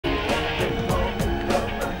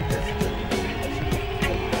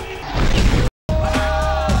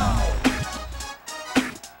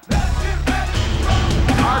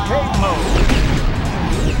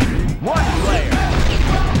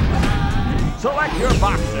Select your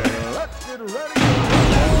boxer. Let's get ready.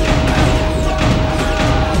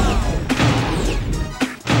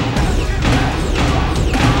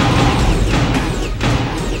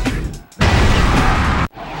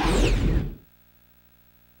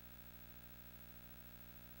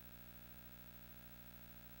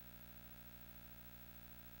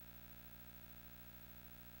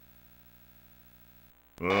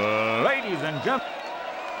 Ladies and gentlemen,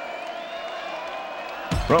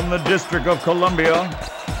 from the District of Columbia,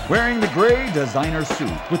 wearing the gray designer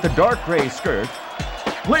suit with the dark gray skirt,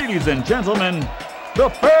 ladies and gentlemen, the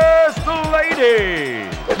First Lady!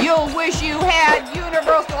 You'll wish you had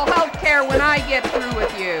universal health care when I get through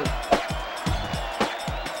with you.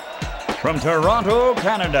 From Toronto,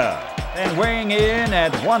 Canada, and weighing in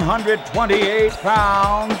at 128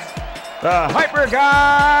 pounds, the Hyper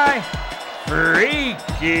Guy,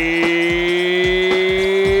 Freaky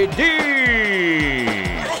D!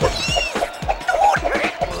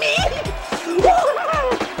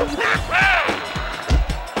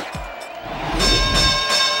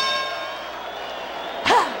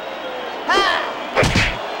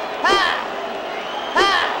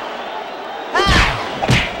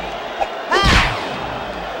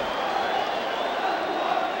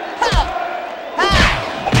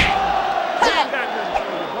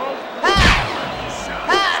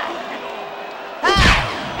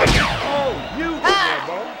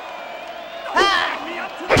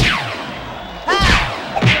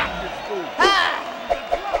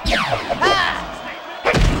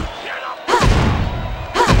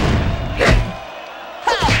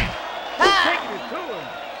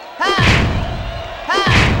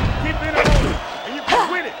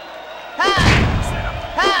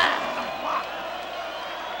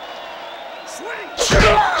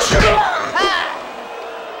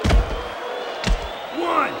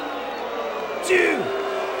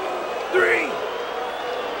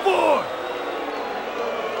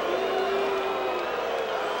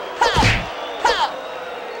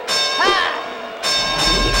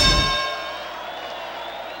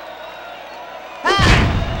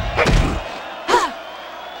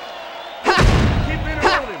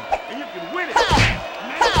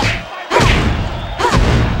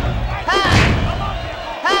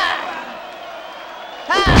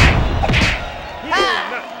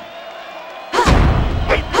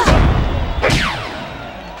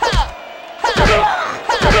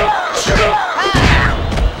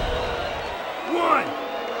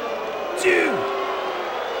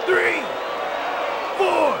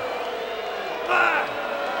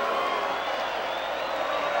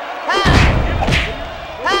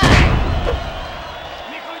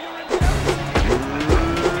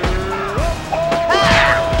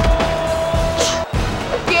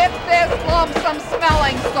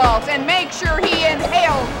 And make sure he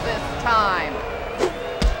inhales this time.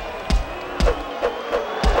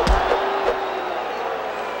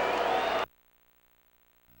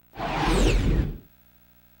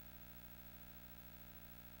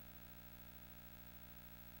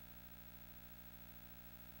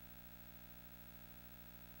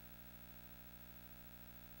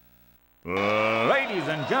 Ladies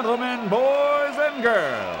and gentlemen, boys and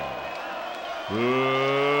girls,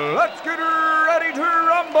 let's get ready to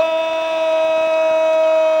rumble!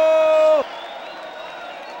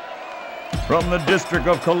 From the District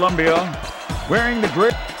of Columbia, wearing the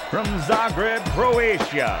gray, from Zagreb,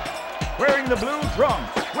 Croatia, wearing the blue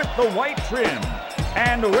trunks with the white trim,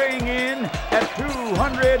 and weighing in at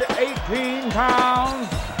 218 pounds,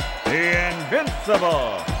 the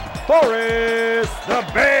invincible Boris the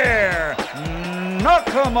Bear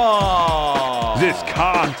Nakama! This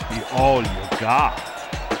can't be all you got.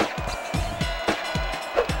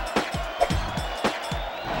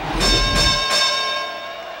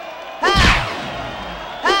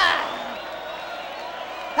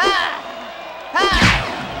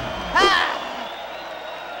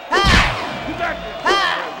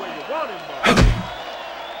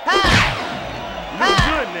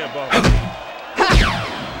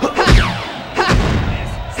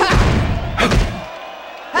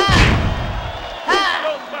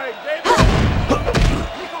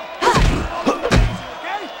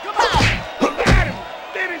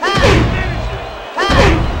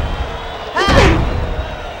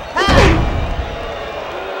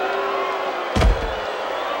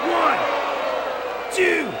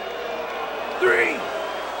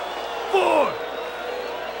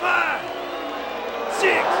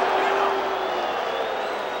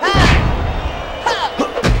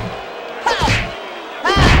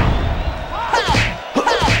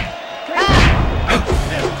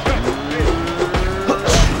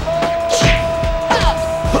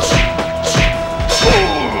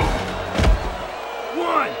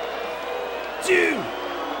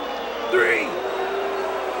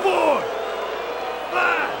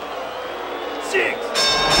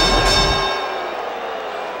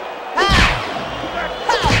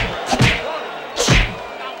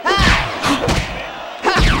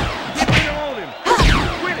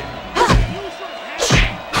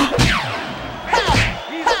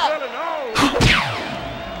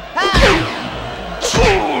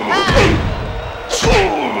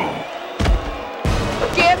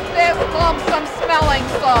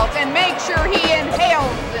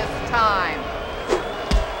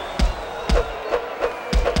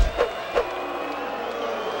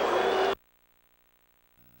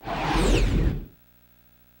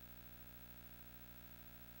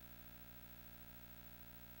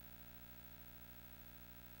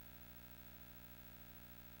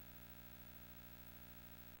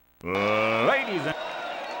 Ladies and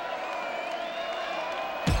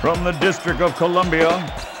from the District of Columbia,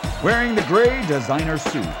 wearing the gray designer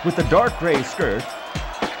suit with the dark gray skirt,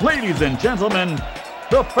 ladies and gentlemen,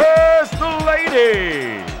 the First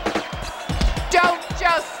Lady! Don't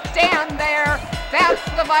just stand there. That's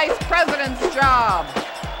the Vice President's job.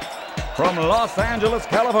 From Los Angeles,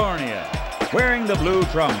 California, wearing the blue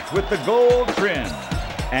trunks with the gold trim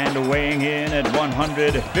and weighing in at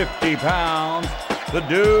 150 pounds, the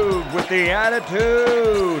dude with the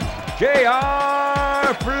attitude,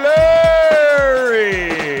 J.R. Fleury!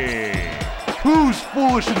 Who's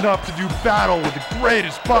foolish enough to do battle with the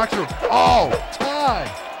greatest boxer of all time?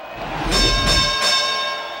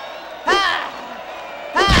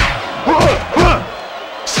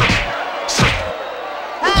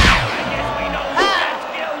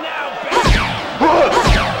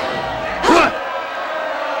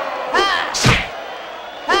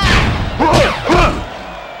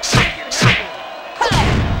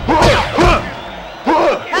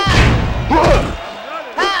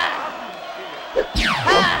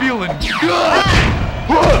 Feeling good!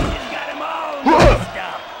 Got him all messed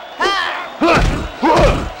up.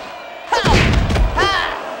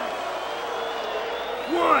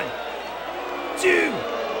 One, two,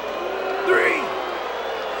 three,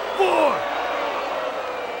 four.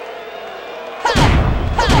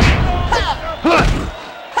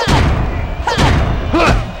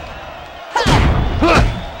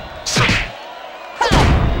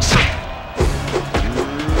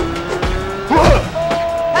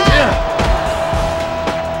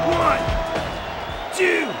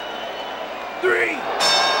 Two, three,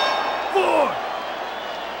 four,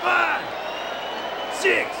 five,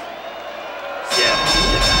 six, seven.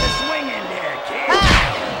 You got a swing in there, kid.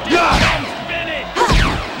 Come spin it.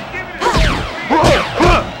 Give it a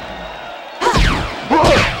You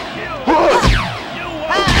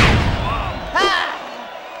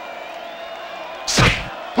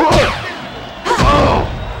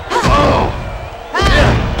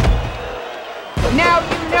Now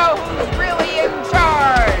you know who's really in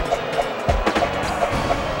charge.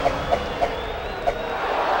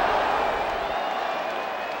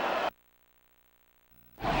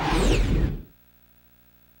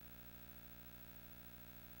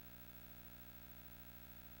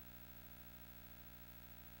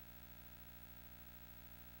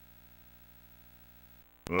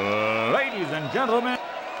 Ladies and gentlemen,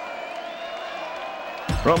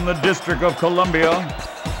 from the District of Columbia,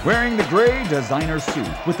 wearing the gray designer suit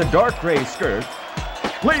with the dark gray skirt,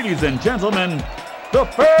 ladies and gentlemen, the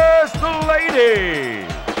First Lady!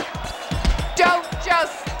 Don't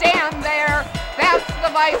just stand there. That's the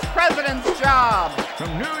Vice President's job.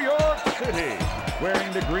 From New York City,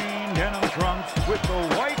 wearing the green denim trunks with the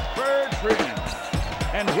white fur trim,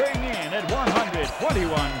 and weighing in at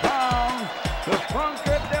 121 pounds, the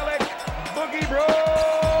Funkadelic Boogie Bro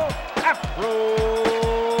Afro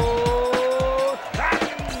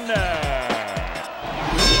Thunder!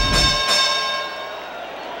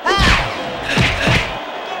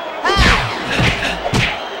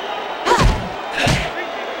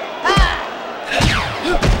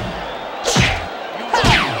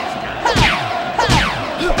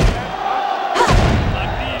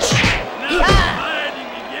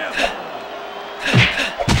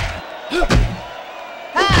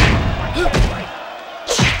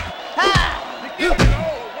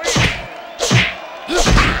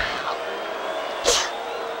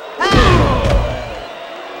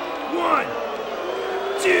 One,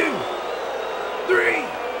 two, three,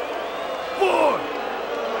 four.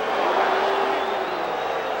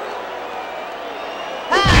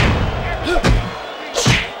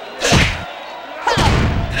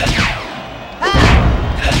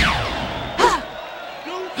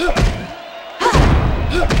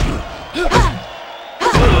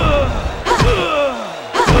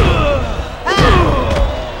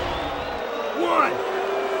 One,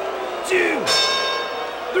 two,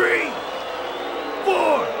 three,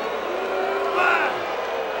 four, five,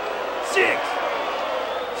 six,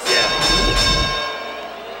 seven.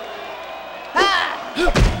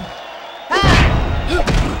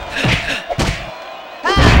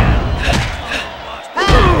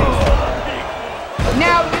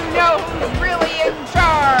 Now you know who's really in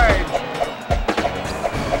charge.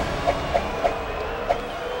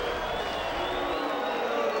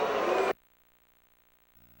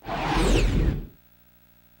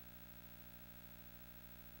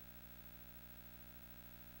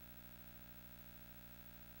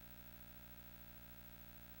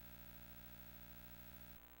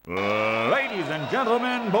 Ladies and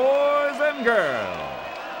gentlemen, boys and girls,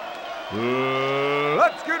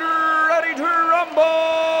 let's get ready to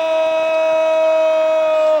rumble!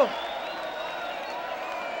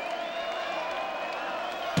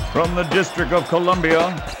 From the District of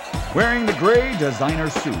Columbia, wearing the gray designer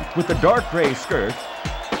suit with the dark gray skirt,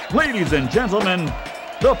 ladies and gentlemen,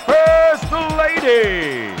 the First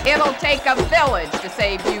Lady! It'll take a village to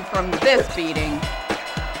save you from this beating.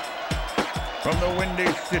 From the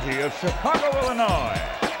windy city of Chicago, Illinois,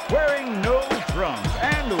 wearing no trunks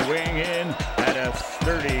and weighing in at a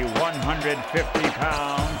sturdy 150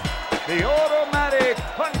 pounds, the automatic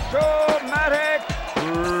Punch-O-Matic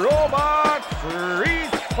Robot Resource!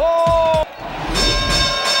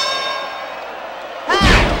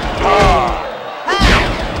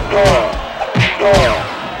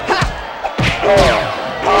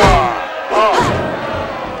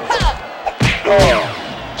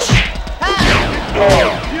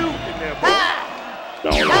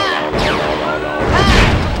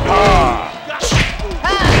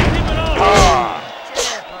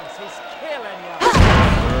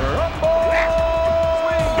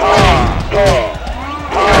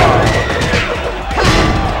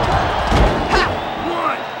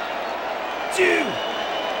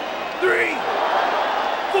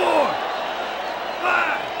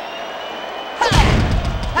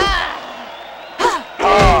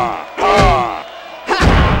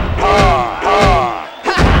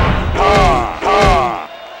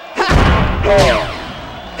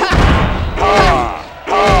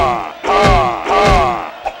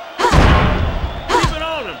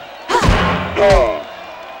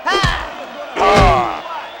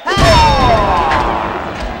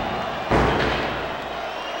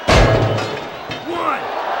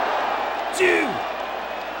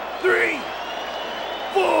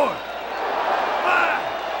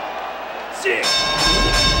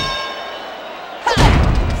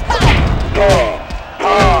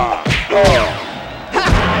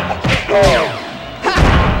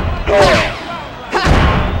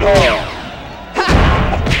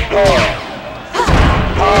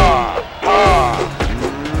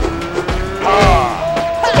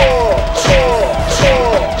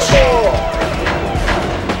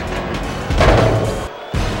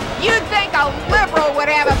 You'd think a liberal would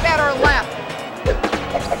have a better left.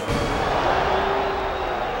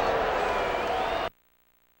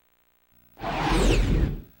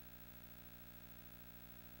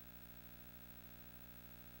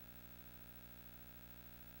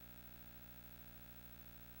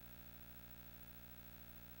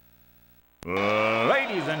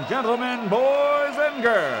 Ladies and gentlemen, boys and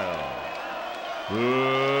girls,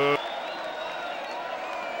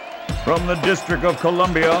 from the District of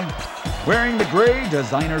Columbia, wearing the gray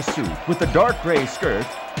designer suit with the dark gray skirt,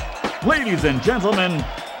 ladies and gentlemen,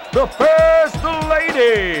 the First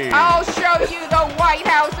Lady! I'll show you the White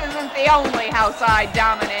House isn't the only house I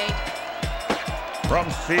dominate. From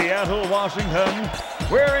Seattle, Washington,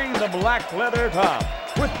 wearing the black leather top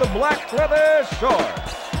with the black leather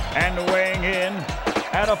shorts, and weighing in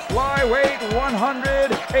at a flyweight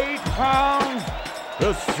 108 pounds,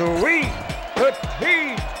 the sweet,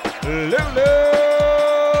 petite Lulu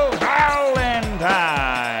Valentine.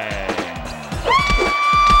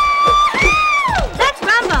 Let's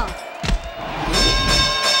rumble.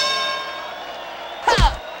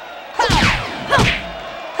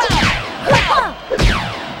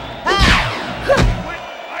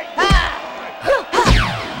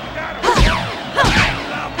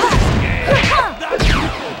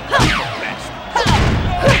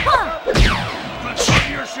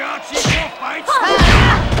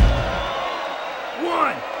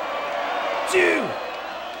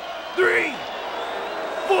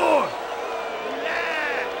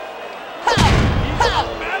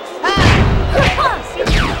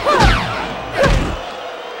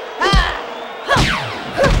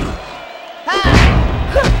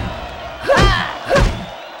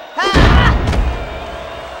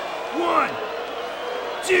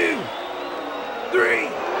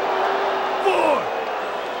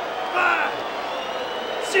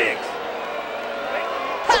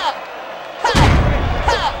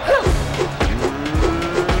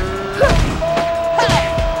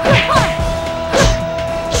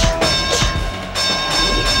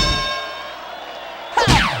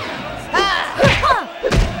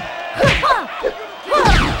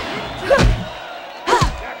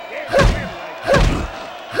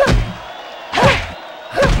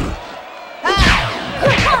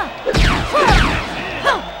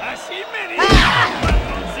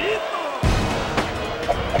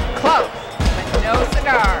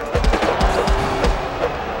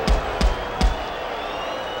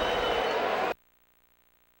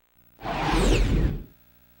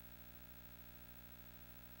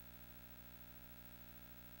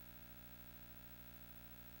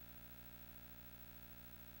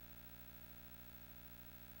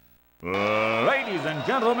 Ladies and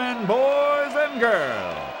gentlemen, boys and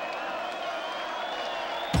girls,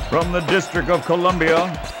 from the District of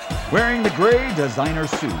Columbia, wearing the gray designer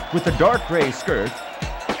suit with the dark gray skirt,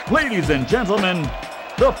 ladies and gentlemen,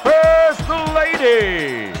 the First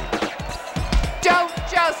Lady! Don't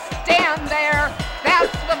just stand there.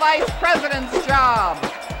 That's the Vice President's job.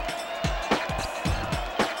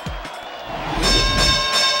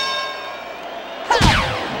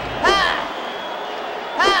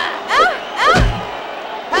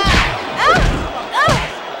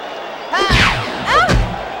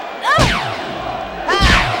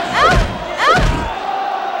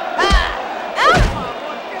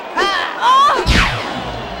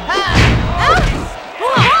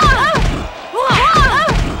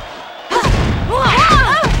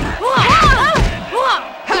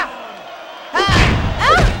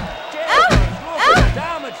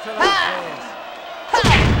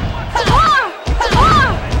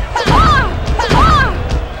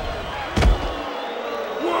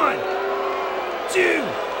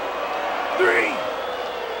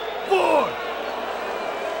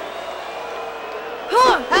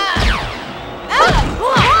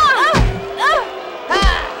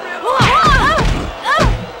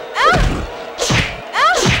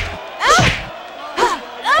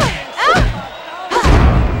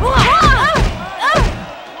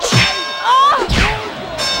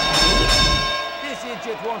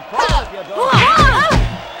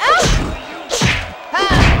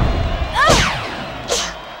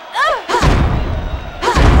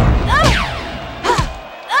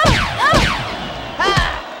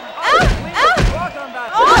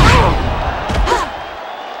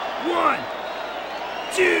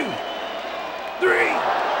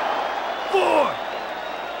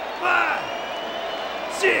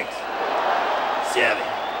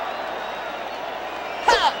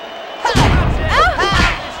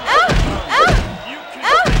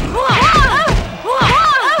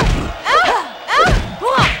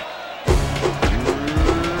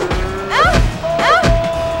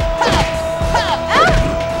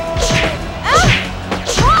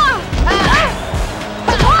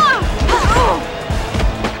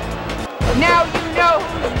 Now you know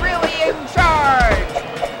who's really in charge!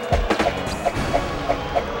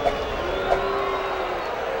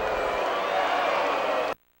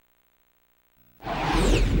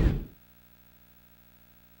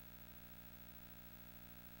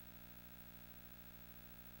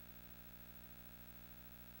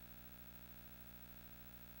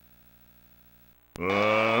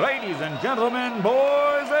 Ladies and gentlemen,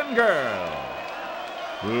 boys and girls,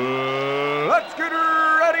 let's get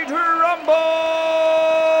ready to rumble!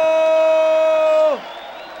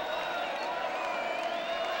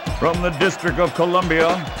 From the District of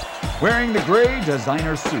Columbia, wearing the gray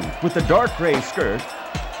designer suit with the dark gray skirt,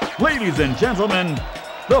 ladies and gentlemen,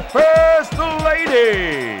 the First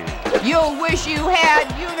Lady! You'll wish you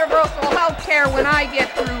had universal health care when I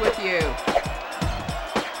get through with you.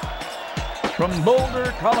 From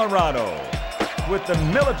Boulder, Colorado, with the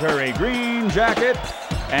military green jacket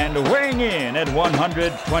and weighing in at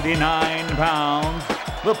 129 pounds,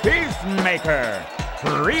 the Peacemaker,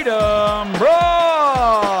 Freedom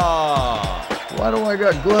Bra! Why do I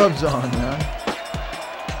got gloves on, man?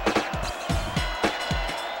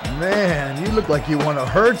 Man, you look like you want to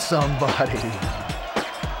hurt somebody.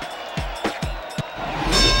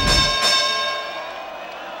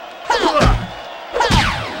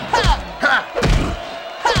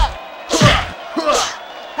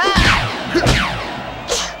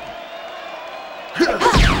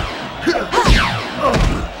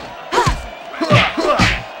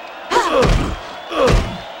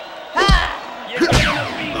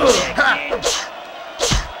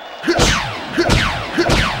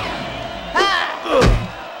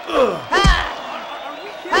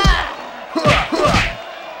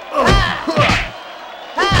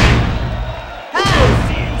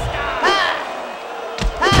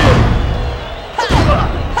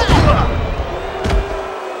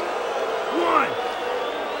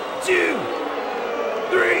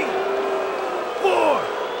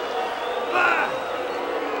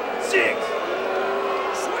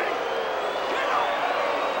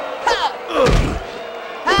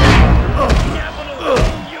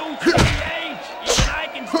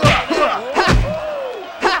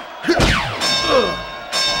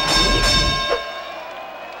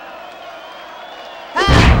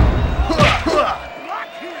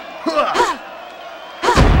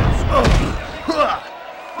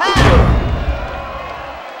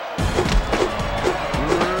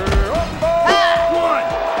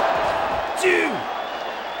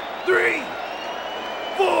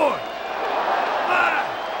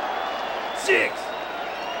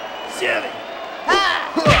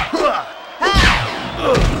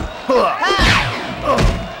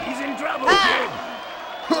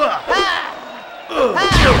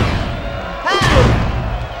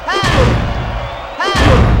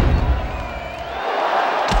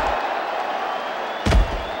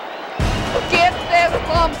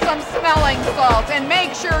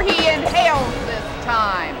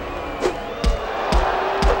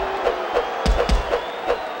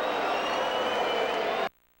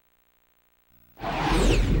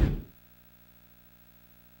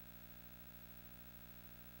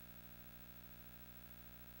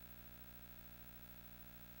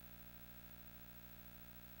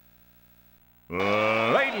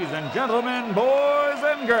 Ladies and gentlemen, boys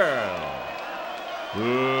and girls,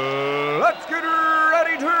 let's get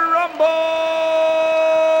ready to rumble!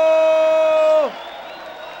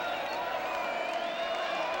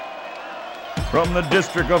 From the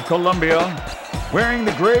District of Columbia, wearing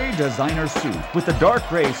the gray designer suit with the dark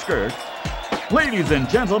gray skirt, ladies and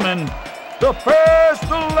gentlemen, the First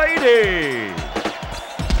Lady!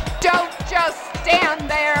 Don't just stand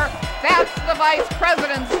there. That's the Vice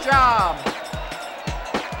President's job.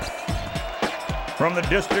 From the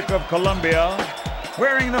District of Columbia,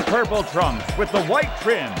 wearing the purple trunks with the white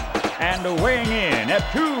trim and weighing in at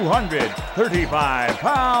 235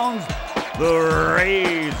 pounds, the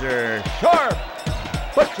razor sharp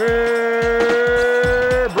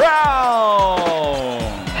Butcher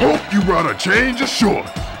Brown. Hope you brought a change of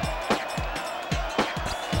shorts.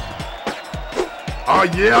 Oh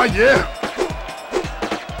yeah, yeah.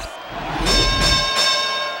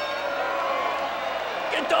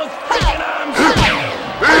 Get those freaking arms up!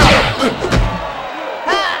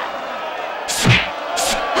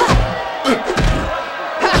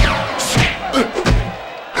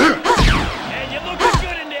 And you're looking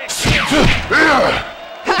good in there, kid. You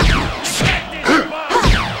got this, boss.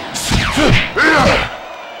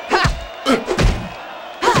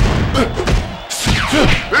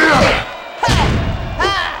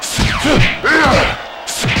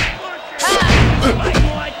 Fighting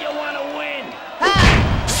like you want to win.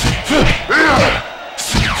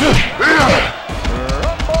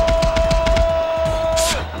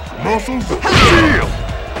 Muscles of steel.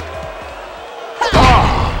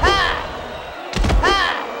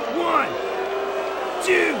 1,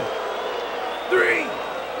 2, 3,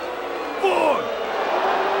 4,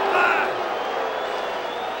 5.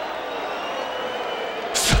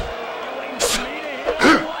 You waiting for me to hit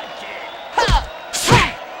or what, kid?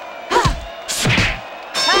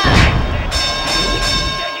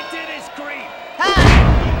 Take it to this creep.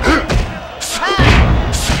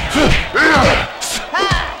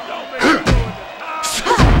 Don't be doing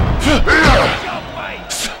the jump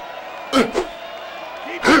fight.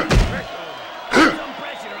 Keep the pressure on him. Put some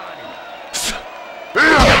pressure on him.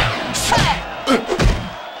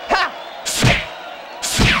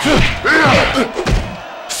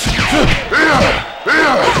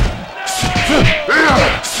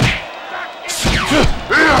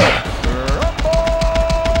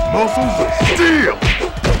 Muscles of steel.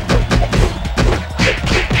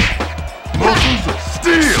 Muscles of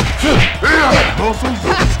steel. Muscles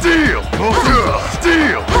of steel. Muscles of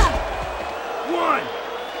steel. 1,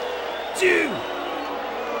 2,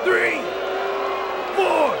 3,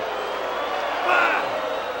 4,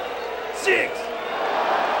 5, 6.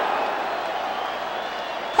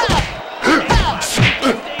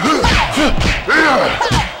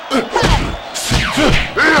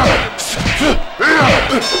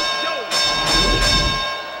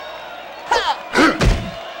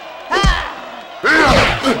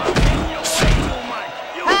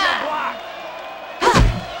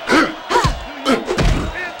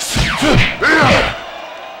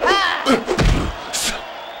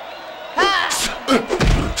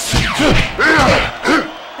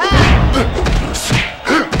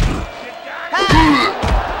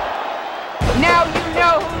 Now you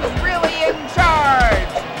know who's really in charge.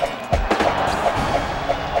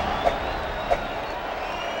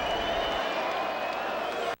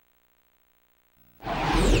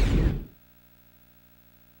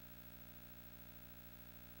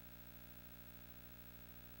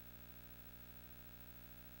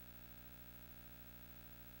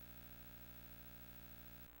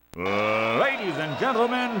 Ladies and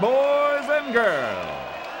gentlemen, boys and girls,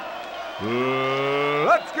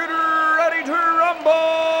 let's get ready to rumble!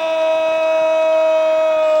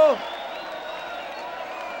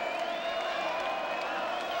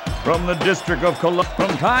 From the District of Columbia,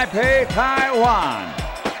 from Taipei, Taiwan,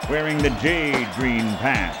 wearing the jade green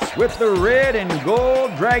pants with the red and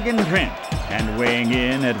gold dragon print and weighing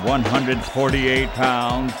in at 148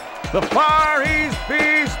 pounds, the Far East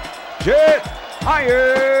Beast, Jet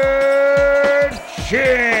Iron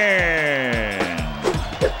Chin.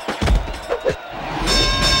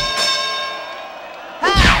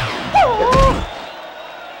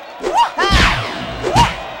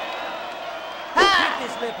 Get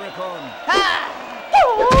this leprechaun.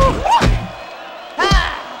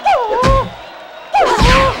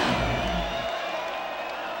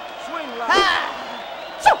 Swing like.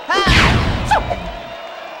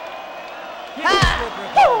 Get this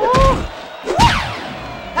leprechaun.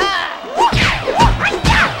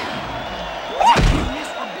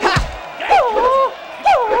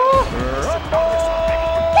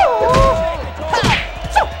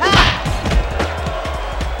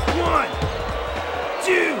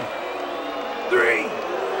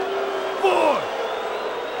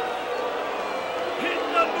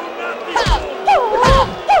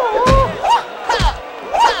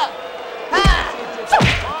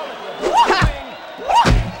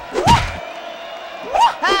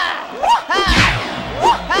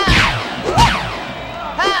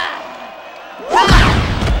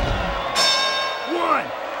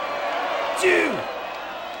 2,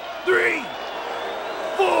 3,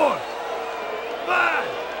 4, 5,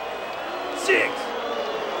 6.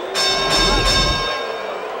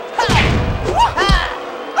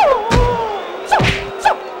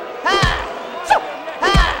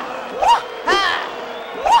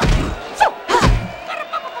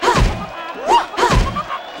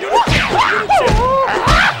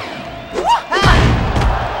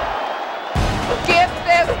 Give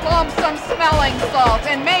this lump some smelling salt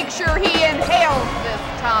and make sure he